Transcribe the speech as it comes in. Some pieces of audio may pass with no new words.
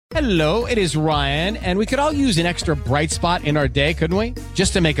Hello, it is Ryan, and we could all use an extra bright spot in our day, couldn't we?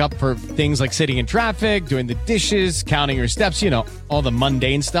 Just to make up for things like sitting in traffic, doing the dishes, counting your steps, all the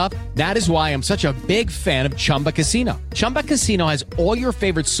mundane stuff. That is why I'm such a big fan of Chumba Casino. Chumba Casino has all your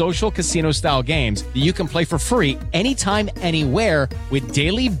favorite social casino-style games that you can play for free anytime, anywhere with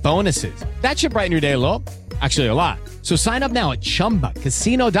daily bonuses. That should brighten your day a little. Actually, a lot. So sign up now at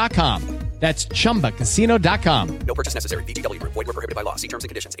ChumbaCasino.com. That's ChumbaCasino.com. No purchase necessary. VGW Group. Void where prohibited by law. See terms and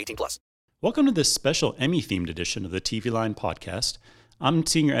conditions. 18+. Welcome to this special Emmy-themed edition of the TV Line podcast. I'm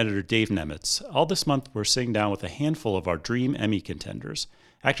senior editor Dave Nemitz. All this month, we're sitting down with a handful of our dream Emmy contenders,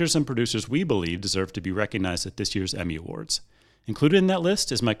 actors and producers we believe deserve to be recognized at this year's Emmy Awards. Included in that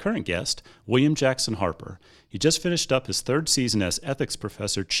list is my current guest, William Jackson Harper. He just finished up his third season as ethics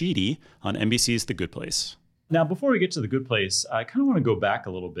professor Chidi on NBC's The Good Place. Now, before we get to The Good Place, I kind of want to go back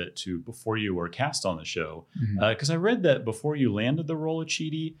a little bit to before you were cast on the show, because I read that before you landed the role of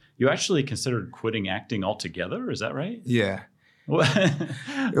Chidi, you actually considered quitting acting altogether. Is that right? Yeah. Wow.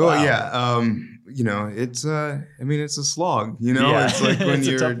 Well, yeah. It's it's a slog. Yeah. It's like when It's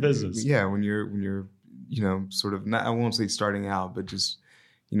a you're tough business. Yeah, when you're sort of not, I won't say starting out, but just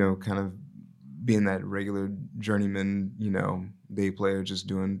kind of being that regular journeyman, day player, just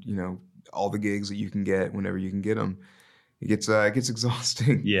doing all the gigs that you can get whenever you can get them. It gets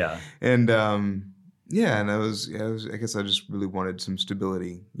exhausting. Yeah. And and I guess I just really wanted some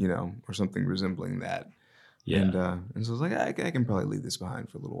stability, or something resembling that. Yeah. And so I was like, I can probably leave this behind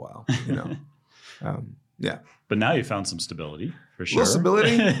for a little while, Yeah. But now you found some stability, for A sure. little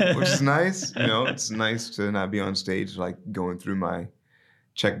stability, which is nice. It's nice to not be on stage, like going through my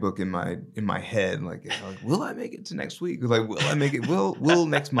checkbook in my head, like will I make it to next week? Like, will I make it? Will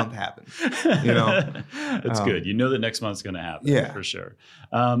next month happen? It's good. You know that next month's going to happen. Yeah. For sure.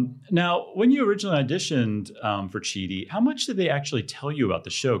 Now, when you originally auditioned for Chidi, how much did they actually tell you about the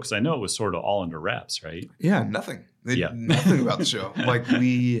show? Because I know it was sort of all under wraps, right? Yeah, nothing. Nothing about the show. Like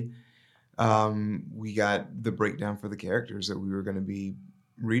we got the breakdown for the characters that we were going to be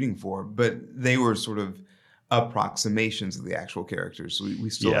reading for, but they were sort of approximations of the actual characters. So we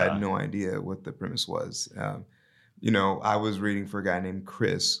still had no idea what the premise was. I was reading for a guy named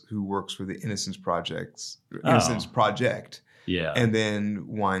Chris who works for the Innocence Project. Yeah. And then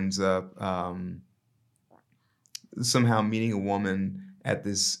winds up somehow meeting a woman at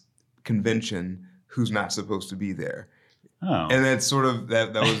this convention who's not supposed to be there. Oh. And that's sort of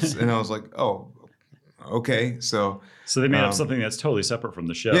that was, and I was like, oh, okay. So they made up something that's totally separate from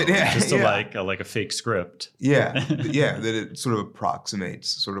the show, just to like a fake script. Yeah, that it sort of approximates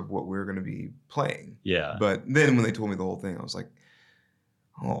sort of what we're going to be playing. Yeah. But then when they told me the whole thing, I was like,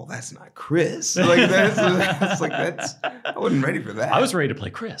 oh, that's not Chris. Like that's I wasn't ready for that. I was ready to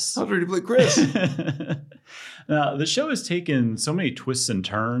play Chris. Now, the show has taken so many twists and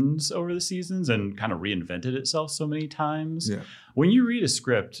turns over the seasons and kind of reinvented itself so many times. Yeah. When you read a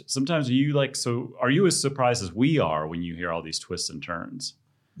script, sometimes are you as surprised as we are when you hear all these twists and turns?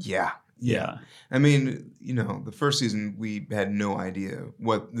 Yeah. I mean, the first season we had no idea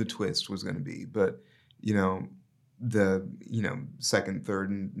what the twist was going to be, but the second,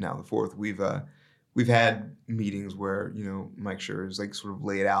 third, and now the fourth, we've had meetings where Mike Schur has like sort of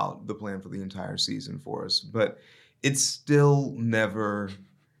laid out the plan for the entire season for us, but it's still never.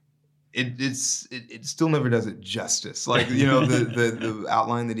 It still never does it justice. Like the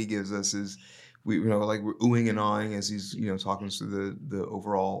outline that he gives us is we're oohing and awing as he's talking us through the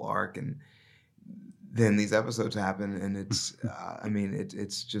overall arc, and then these episodes happen, and it's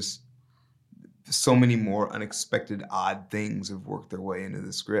it's just so many more unexpected odd things have worked their way into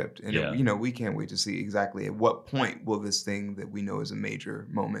the script, and we can't wait to see exactly at what point will this thing that we know is a major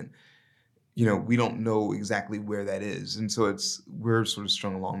moment. We don't know exactly where that is. And so we're sort of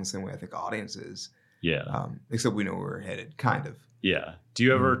strung along the same way I think audience is. Yeah. Except we know where we're headed, kind of. Yeah. Do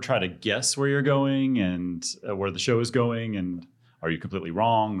you ever try to guess where you're going and where the show is going? And are you completely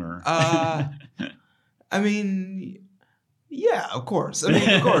wrong? Or yeah, of course.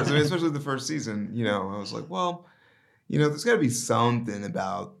 Especially the first season, I was like, well, there's got to be something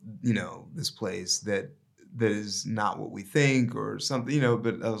about, this place that is not what we think or something,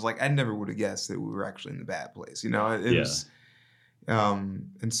 but I was like, I never would have guessed that we were actually in the bad place, it was,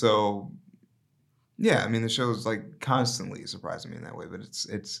 and so, yeah, the show is like constantly surprising me in that way, but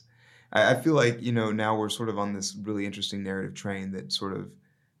I feel like, now we're sort of on this really interesting narrative train that sort of,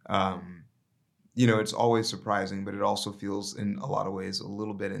 it's always surprising, but it also feels in a lot of ways a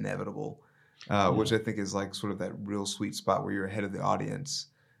little bit inevitable, which I think is like sort of that real sweet spot where you're ahead of the audience,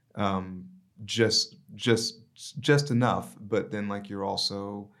 just enough, but then like you're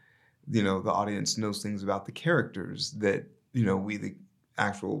also, the audience knows things about the characters that, we the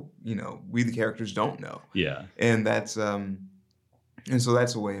actual, we the characters don't know. Yeah. And that's and so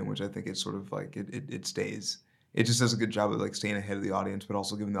that's a way in which I think it's sort of like it stays. It just does a good job of like staying ahead of the audience, but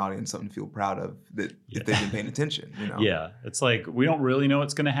also giving the audience something to feel proud of that if they've been paying attention. Yeah, it's like we don't really know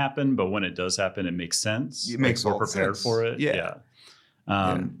what's going to happen, but when it does happen, it makes sense. It makes we're all prepared sense. for it. Yeah.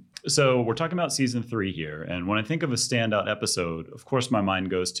 So we're talking about season 3 here, and when I think of a standout episode, of course my mind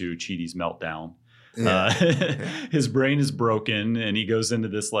goes to Chidi's meltdown. His brain is broken, and he goes into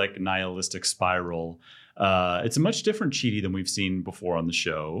this like nihilistic spiral. It's a much different Chidi than we've seen before on the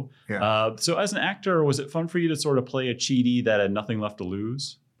show. Yeah. So as an actor, was it fun for you to sort of play a Chidi that had nothing left to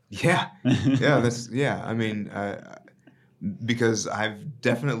lose? Yeah. I mean, because I've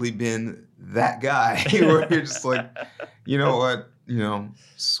definitely been that guy where you're just like, you know what,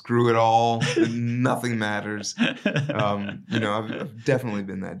 screw it all, nothing matters. I've definitely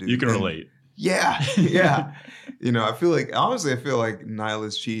been that dude. You can relate. Yeah. I feel like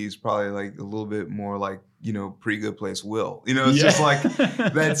Nihilist Chidi is probably like a little bit more like, Pretty Good Place Will. It's just like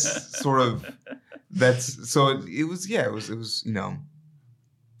it was but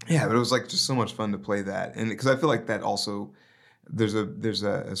it was like just so much fun to play that. And because I feel like that also there's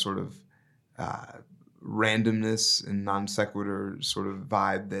a sort of randomness and non sequitur sort of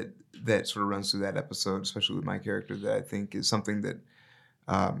vibe that sort of runs through that episode, especially with my character, that I think is something that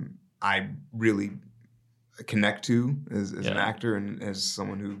I really connect to as an actor and as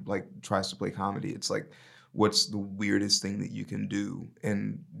someone who like tries to play comedy. It's like, what's the weirdest thing that you can do,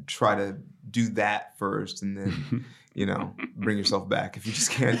 and try to do that first, and then bring yourself back if you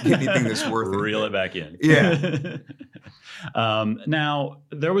just can't get anything that's worth it. Reel it back in. Yeah. Now,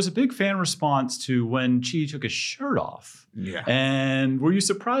 there was a big fan response to when Chidi took his shirt off. Yeah. And were you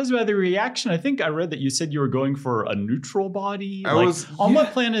surprised by the reaction? I think I read that you said you were going for a neutral body. On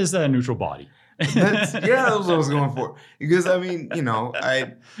what planet is that a neutral body? That's what I was going for. Because I mean,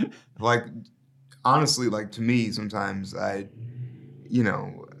 I like, honestly, like to me, sometimes I don't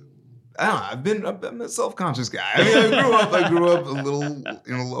know, I'm a self-conscious guy. I mean, I grew up a little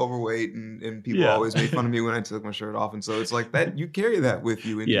overweight, and people always made fun of me when I took my shirt off. And so it's like that, you carry that with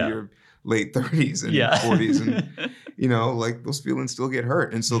you into your late 30s and 40s. And, like those feelings still get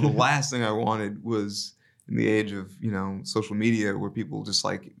hurt. And so the last thing I wanted was in the age of, social media where people just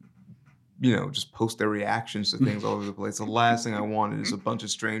like, just post their reactions to things all over the place. The last thing I wanted is a bunch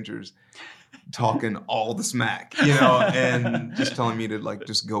of strangers talking all the smack, and just telling me to like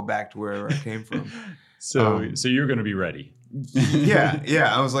just go back to wherever I came from. So you're going to be ready.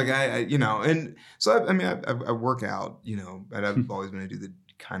 Yeah. I was like, and so I work out, and I've always been a dude that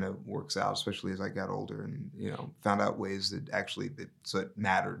kind of works out, especially as I got older, and found out ways that actually it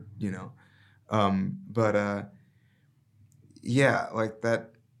mattered, like that.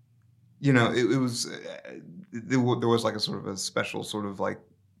 It was there was like a sort of a special sort of like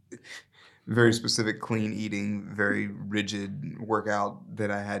very specific clean eating, very rigid workout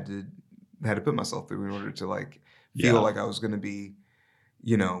that I had to put myself through in order to like feel like I was going to be,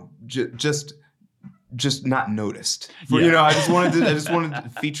 just not noticed. I just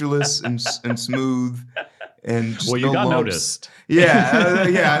wanted featureless and smooth and just you got noticed. Yeah,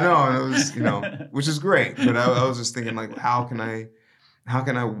 I know, and it was which is great. But I was just thinking like, how can I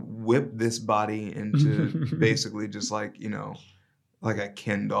whip this body into basically just like, like a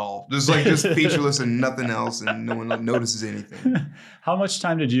Ken doll, just featureless and nothing else, and no one notices anything. How much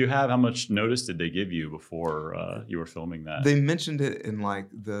time did you have? How much notice did they give you before you were filming that? They mentioned it in like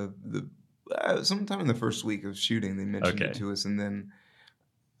the sometime in the first week of shooting. They mentioned it to us, and then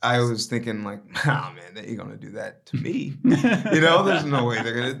I was thinking like, oh man, they ain't gonna do that to me. There's no way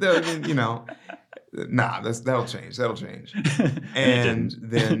they're gonna. Nah, that'll change. And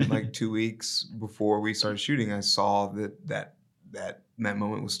then like 2 weeks before we started shooting, I saw that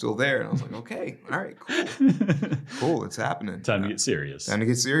moment was still there, and I was like, okay, all right, cool, it's happening. Time to get serious. Time to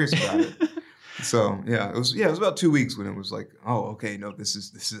get serious about it. So it was about 2 weeks when it was like, oh, okay, no, this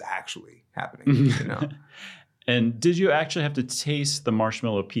is actually happening. And did you actually have to taste the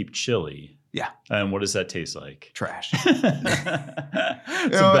marshmallow peep chili? Yeah. And what does that taste like? Trash.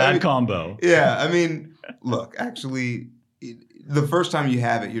 It's a bad combo. Yeah, I mean, look, actually, the first time you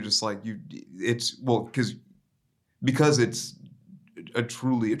have it, you're just like because it's a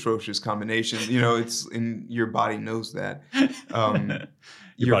truly atrocious combination. It's in your body knows that.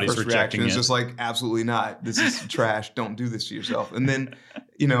 Your body's first reaction is just like, absolutely not. This is trash. Don't do this to yourself. And then,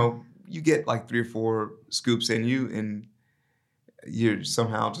 you get like 3 or 4 scoops in you, and you're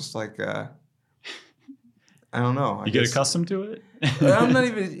somehow just like, I don't know. You get accustomed to it? I'm not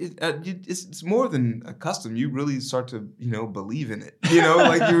even. It's more than accustomed. You really start to, believe in it.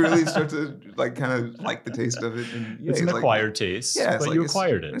 Like you really start to like kind of like the taste of it. And it's an acquired taste. Yeah, but you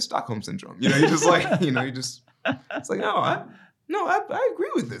acquired it. It's Stockholm syndrome. You're just like, it's like, I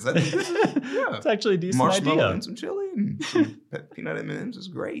agree with this. I think this is, it's actually a decent marshmallow idea. And some chili and some peanut M&Ms is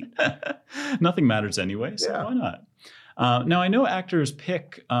great. Nothing matters anyway, so why not? Now I know actors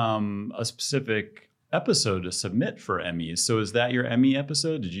pick a specific episode to submit for Emmys. So is that your Emmy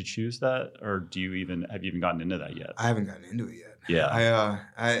episode? Did you choose that, or have you even gotten into that yet? I haven't gotten into it yet. Yeah.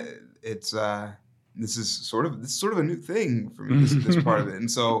 This is sort of a new thing for me. This part of it, and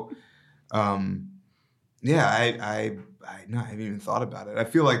so, I haven't even thought about it. I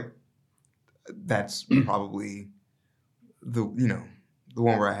feel like that's probably the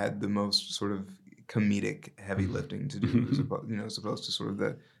one where I had the most sort of comedic heavy lifting to do, as opposed to sort of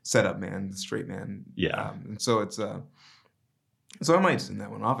the setup man, the straight man. Yeah. And so it's so I might send that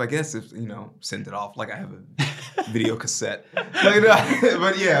one off. I guess if send it off like I have a video cassette. But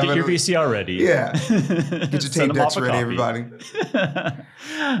yeah, get your VCR ready. Yeah, get your tape decks ready, everybody.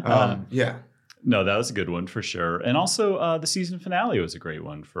 Yeah. No, that was a good one for sure. And also the season finale was a great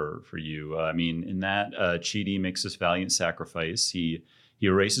one for you. I mean, in that Chidi makes this valiant sacrifice. He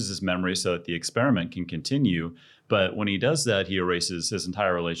erases his memory so that the experiment can continue. But when he does that, he erases his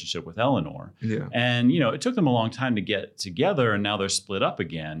entire relationship with Eleanor. Yeah. And, it took them a long time to get together, and now they're split up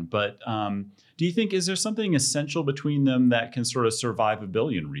again. But do you think, is there something essential between them that can sort of survive a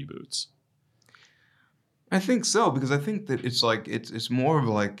billion reboots? I think so, because I think that it's like, it's more of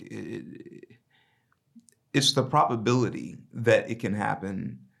like, it's the probability that it can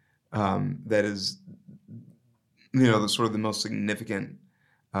happen that is, the sort of the most significant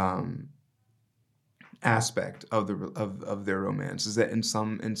aspect of their romance is that in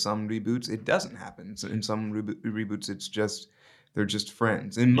some reboots it doesn't happen. So in some reboots they're just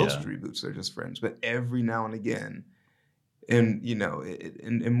friends. In most reboots they're just friends. But every now and again, and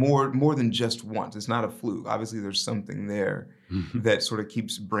and more than just once, it's not a fluke. Obviously there's something there that sort of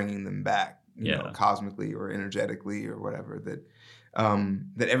keeps bringing them back, cosmically or energetically or whatever, that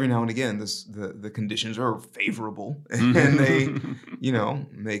every now and again the conditions are favorable and they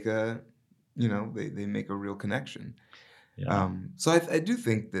make a they make a real connection. So I do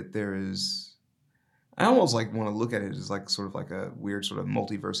think that there is, I almost like want to look at it as like sort of like a weird sort of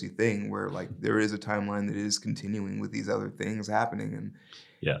multiversy thing where like there is a timeline that is continuing with these other things happening, and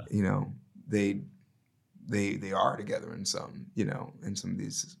they are together in some of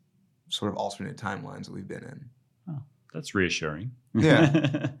these sort of alternate timelines that we've been in. Oh, that's reassuring.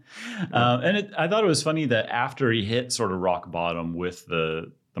 Yeah. I thought it was funny that after he hit sort of rock bottom with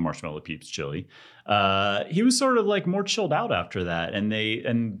the Marshmallow Peeps chili, he was sort of like more chilled out after that.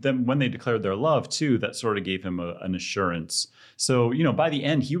 And then when they declared their love too, that sort of gave him an assurance. So, by the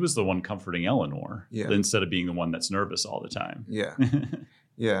end, he was the one comforting Eleanor instead of being the one that's nervous all the time. Yeah.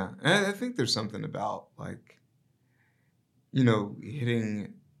 Yeah. And I think there's something about like,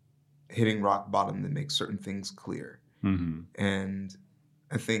 hitting rock bottom that makes certain things clear. Mm-hmm. And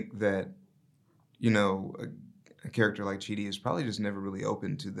I think that, a character like Chidi is probably just never really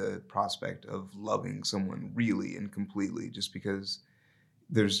open to the prospect of loving someone really and completely, just because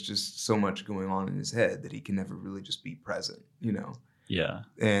there's just so much going on in his head that he can never really just be present, Yeah.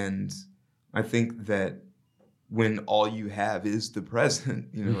 And I think that when all you have is the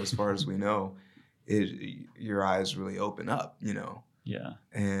present, as far as we know, your eyes really open up, Yeah.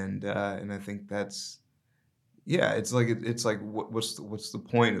 And I think that's, it's like what's the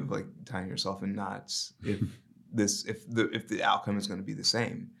point of like tying yourself in knots if the outcome is going to be the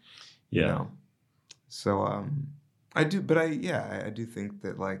same, So I do think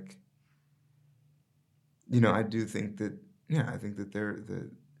that like, I do think that I think that they're the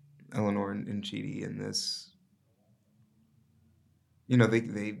Eleanor and Chidi in this, I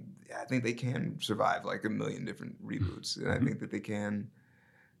think they can survive like a million different reboots, and I think that they can,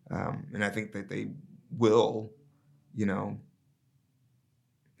 and I think that they will, No,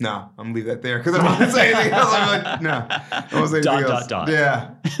 I'm gonna leave that there because I don't want to say anything else. I'm like, no, I won't say anything else.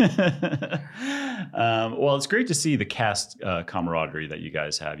 Yeah. Well, it's great to see the cast camaraderie that you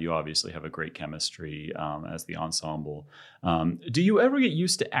guys have. You obviously have a great chemistry as the ensemble. Do you ever get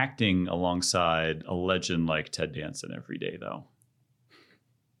used to acting alongside a legend like Ted Danson every day, though?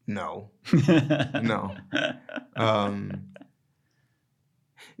 No. No.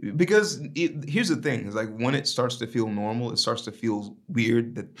 Because here's the thing: is like when it starts to feel normal, it starts to feel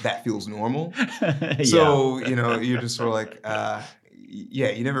weird that feels normal. So you're just sort of like,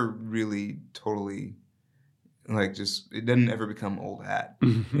 you never really totally Like, just, it doesn't ever become old hat,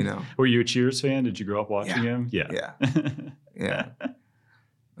 you know? Were you a Cheers fan? Did you grow up watching him? Yeah.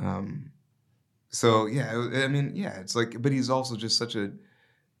 So yeah, I mean, yeah, it's like, but he's also just such a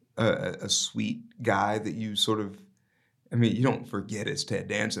sweet guy that you sort of, I mean, you don't forget it's Ted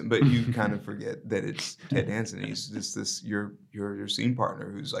Danson, but you kind of forget that it's Ted Danson. He's just this your scene partner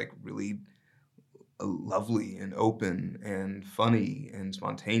who's like really lovely and open and funny and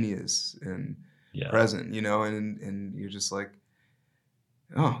spontaneous and present, you know, and you're just like,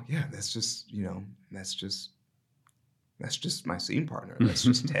 oh yeah, that's just, you know, that's just my scene partner. That's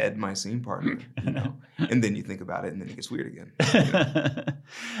just Ted, my scene partner, you know. And then you think about it, and then it gets weird again. You know?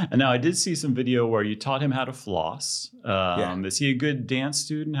 And now I did see some video where you taught him how to floss. Is he a good dance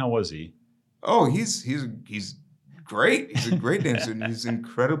student? How was he? Oh, he's great. He's a great dancer. And he's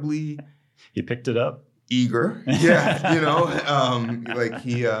incredibly. He picked it up. Eager, yeah, you know, like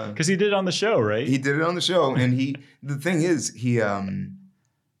he. Because he did it on the show, right? He did it on the show, and the thing is, he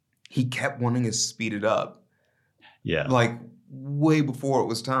kept wanting to speed it up. Yeah. Like way before it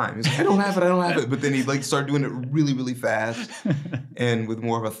was time. He's like, I don't have it. But then he'd like start doing it really, really fast and with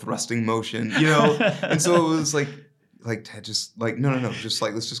more of a thrusting motion, you know? And so it was like Ted just like, no, just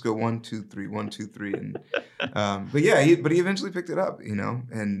like, let's just go 1, 2, 3, 1, 2, 3. And, but yeah, he eventually picked it up, you know?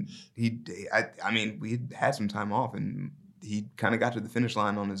 And I mean, we had some time off and he kind of got to the finish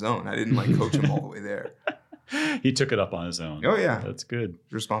line on his own. I didn't like coach him all the way there. He took it up on his own. Oh, yeah. That's good.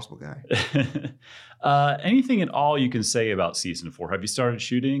 Responsible guy. Anything at all you can say about season 4? Have you started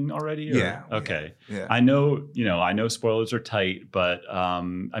shooting already? Or? Yeah. Okay. Yeah. I know spoilers are tight, but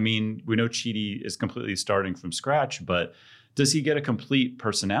I mean, we know Chidi is completely starting from scratch, but does he get a complete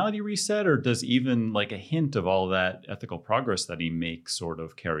personality reset, or does even like a hint of all that ethical progress that he makes sort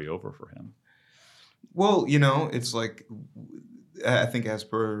of carry over for him? Well, you know, it's like, I think as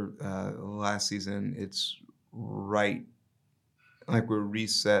per last season, it's right, like we're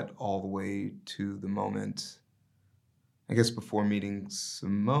reset all the way to the moment, I guess, before meeting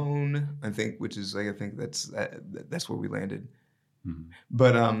Simone, I think, which is like, I think that's where we landed. Mm-hmm.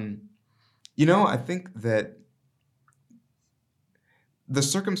 But you know, I think that the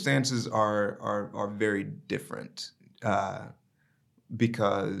circumstances are very different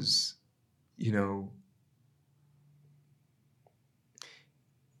because, you know,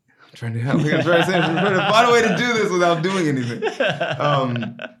 trying to find a way to do this without doing anything.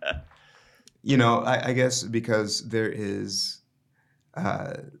 You know, I guess because there is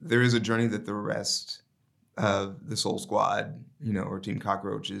a journey that the rest of the Soul Squad, you know, or Team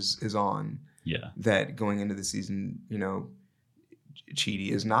Cockroach is on. Yeah. That going into the season, you know,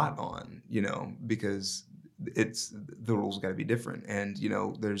 Chidi is not on, you know, because the rules got to be different. And, you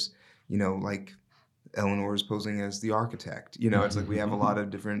know, there's, you know, like Eleanor is posing as the architect, you know, it's like we have a lot of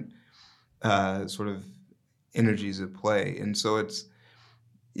different sort of energies at play. And so it's,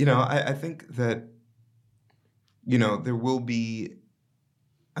 you know, I think that, you know, there will be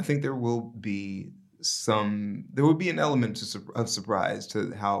an element of surprise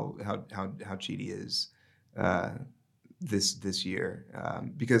to how Chidi is this year,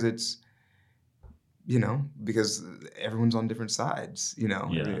 because it's, you know, because everyone's on different sides, you know,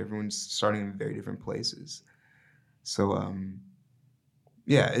 everyone's starting in very different places. So,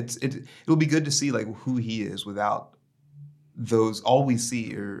 yeah, it'll be good to see like who he is without those. All we see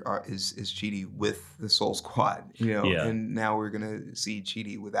is Chidi with the Soul Squad, you know, and now we're gonna see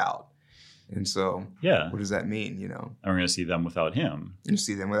Chidi without. And so, what does that mean, you know? And we're gonna see them without him. And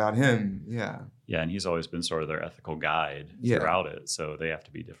see them without him, yeah. Yeah, and he's always been sort of their ethical guide throughout it, so they have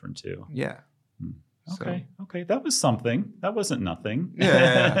to be different too. Yeah. Okay. Okay. That was something. That wasn't nothing.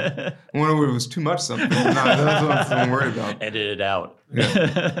 Yeah. I wonder if it was too much something. No, that's what I'm worried about. Edit it out.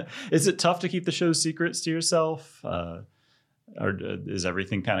 Yeah. Is it tough to keep the show's secrets to yourself? Or is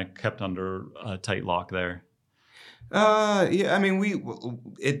everything kind of kept under a tight lock there? Yeah, I mean,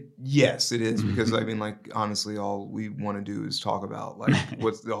 yes, it is, because I mean, like, honestly, all we want to do is talk about like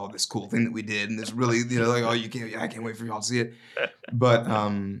what's all this cool thing that we did, and this really, you know, like, oh, I can't wait for y'all to see it. But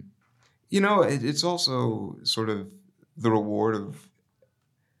you know, it's also sort of the reward of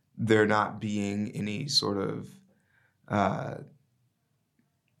there not being any sort of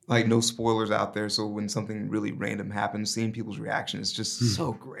like no spoilers out there. So when something really random happens, seeing people's reaction is just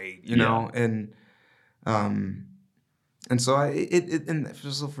so great, you know, and so and so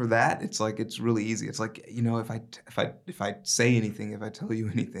for that, it's like, it's really easy. It's like, you know, if I say anything, if I tell you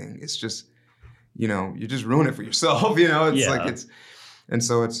anything, it's just, you know, you just ruin it for yourself, you know. It's like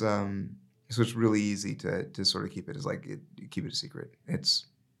so it's really easy to sort of keep it as like keep it a secret.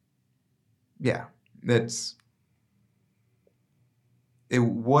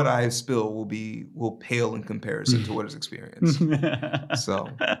 what I spill will pale in comparison to what is experienced. So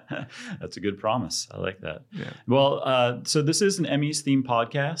that's a good promise. I like that. Yeah. Well, so this is an Emmys themed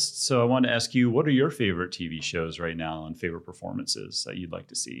podcast. So I wanted to ask you, what are your favorite TV shows right now and favorite performances that you'd like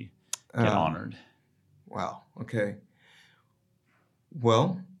to see get honored? Wow. Okay.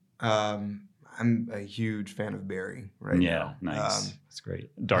 Well, I'm a huge fan of Barry right now. Yeah, nice. That's great.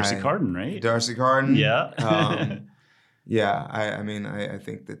 Darcy Carden, right? Darcy Carden. Yeah. Yeah. I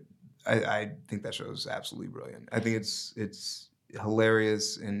think that I think that show is absolutely brilliant. I think it's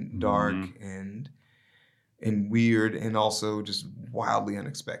hilarious and dark and weird and also just wildly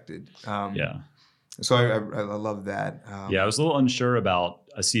unexpected. So I love that. I was a little unsure about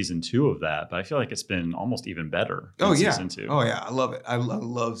a season 2 of that, but I feel like it's been almost even better than season 2. Oh yeah, I love it. I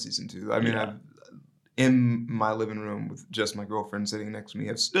love season 2. I mean, I've in my living room with just my girlfriend sitting next to me,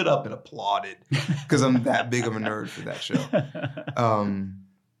 I've stood up and applauded because I'm that big of a nerd for that show.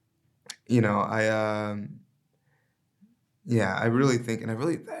 I really think, and I'm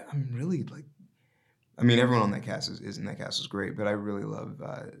really like, I mean, everyone on that cast is in that cast is great, but I really love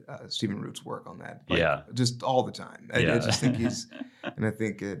Stephen Root's work on that. Just all the time. I just think and I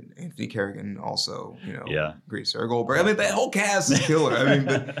think Anthony Carrigan also, great Sarah Goldberg. I mean, that whole cast is killer. I mean,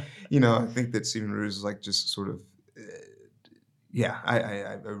 but I think that Stephen Root is like just sort of,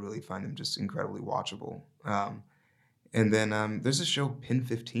 I really find him just incredibly watchable. And then there's a show, Pin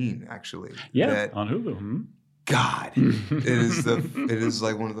 15, actually. Yeah, on Hulu. Mm-hmm. God, it is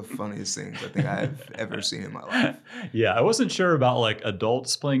like one of the funniest things I think I've ever seen in my life. Yeah, I wasn't sure about like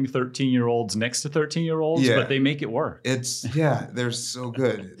adults playing 13-year-olds next to 13-year-olds, but they make it work. They're so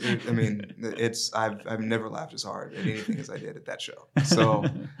good. I've never laughed as hard at anything as I did at that show. So,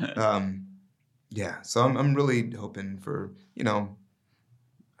 so I'm really hoping for,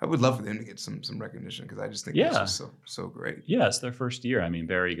 I would love for them to get some recognition because I just think this is so great. Yeah, it's their first year. I mean,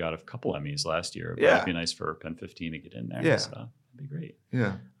 Barry got a couple Emmys last year. But it'd be nice for Pen 15 to get in there. Yeah. So that'd be great.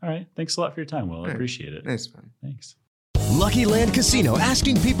 Yeah. All right. Thanks a lot for your time, Will. I appreciate it. Thanks, man. Thanks. Lucky Land Casino,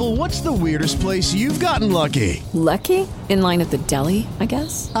 asking people, what's the weirdest place you've gotten lucky? Lucky? In line at the deli, I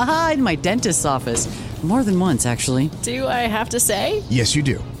guess? Aha, in my dentist's office. More than once, actually. Do I have to say? Yes, you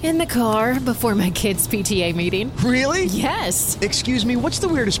do. In the car before my kids' PTA meeting. Really? Yes. Excuse me, what's the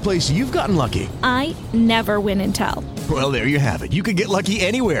weirdest place you've gotten lucky? I never win and tell. Well, there you have it. You can get lucky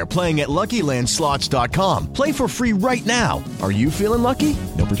anywhere, playing at LuckyLandSlots.com. Play for free right now. Are you feeling lucky?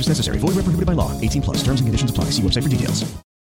 No purchase necessary. Void where prohibited by law. 18+. Terms and conditions apply. See website for details.